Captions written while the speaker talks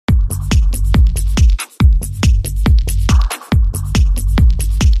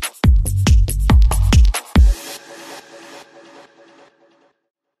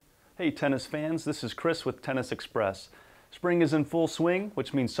Hey tennis fans, this is Chris with Tennis Express. Spring is in full swing,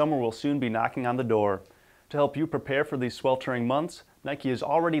 which means summer will soon be knocking on the door. To help you prepare for these sweltering months, Nike has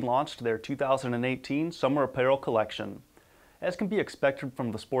already launched their 2018 Summer Apparel Collection. As can be expected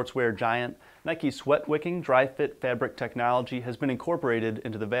from the sportswear giant, Nike's sweat-wicking, dry-fit fabric technology has been incorporated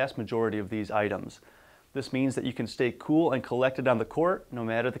into the vast majority of these items. This means that you can stay cool and collected on the court no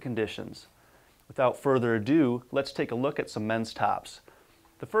matter the conditions. Without further ado, let's take a look at some men's tops.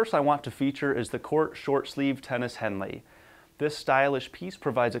 The first I want to feature is the Court Short Sleeve Tennis Henley. This stylish piece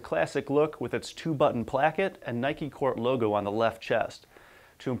provides a classic look with its 2-button placket and Nike Court logo on the left chest.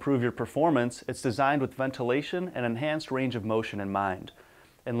 To improve your performance, it's designed with ventilation and enhanced range of motion in mind.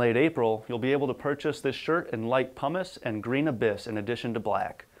 In late April, you'll be able to purchase this shirt in light pumice and green abyss in addition to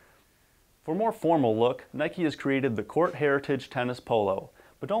black. For a more formal look, Nike has created the Court Heritage Tennis Polo,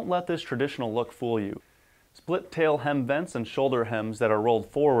 but don't let this traditional look fool you. Split tail hem vents and shoulder hems that are rolled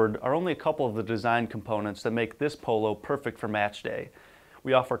forward are only a couple of the design components that make this polo perfect for match day.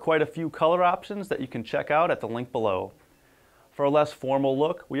 We offer quite a few color options that you can check out at the link below. For a less formal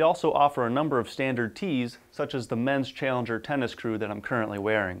look, we also offer a number of standard tees, such as the men's Challenger tennis crew that I'm currently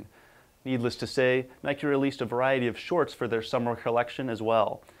wearing. Needless to say, Nike released a variety of shorts for their summer collection as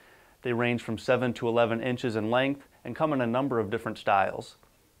well. They range from 7 to 11 inches in length and come in a number of different styles.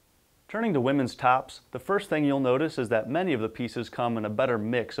 Turning to women's tops, the first thing you'll notice is that many of the pieces come in a better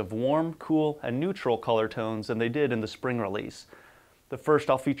mix of warm, cool, and neutral color tones than they did in the spring release. The first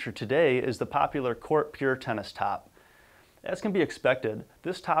I'll feature today is the popular Court Pure tennis top. As can be expected,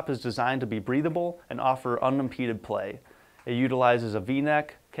 this top is designed to be breathable and offer unimpeded play. It utilizes a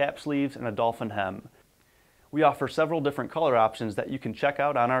V-neck, cap sleeves, and a dolphin hem. We offer several different color options that you can check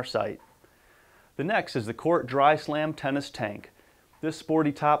out on our site. The next is the Court Dry Slam Tennis Tank. This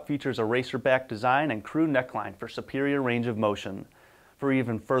sporty top features a racer back design and crew neckline for superior range of motion. For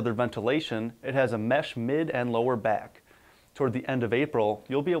even further ventilation, it has a mesh mid and lower back. Toward the end of April,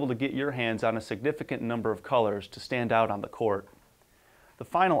 you'll be able to get your hands on a significant number of colors to stand out on the court. The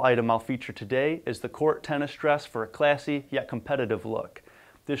final item I'll feature today is the Court Tennis Dress for a classy yet competitive look.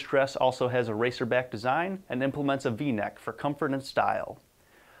 This dress also has a racer back design and implements a V-neck for comfort and style.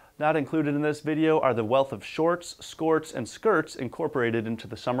 Not included in this video are the wealth of shorts, skorts, and skirts incorporated into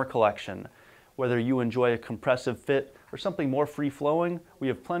the summer collection. Whether you enjoy a compressive fit or something more free-flowing, we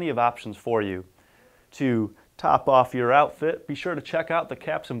have plenty of options for you. To top off your outfit, be sure to check out the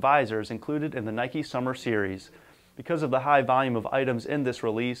caps and visors included in the Nike Summer Series. Because of the high volume of items in this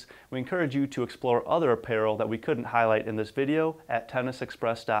release, we encourage you to explore other apparel that we couldn't highlight in this video at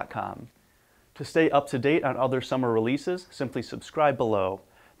tennisexpress.com. To stay up to date on other summer releases, simply subscribe below.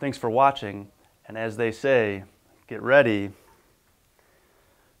 Thanks for watching, and as they say, get ready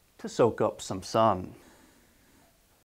to soak up some sun.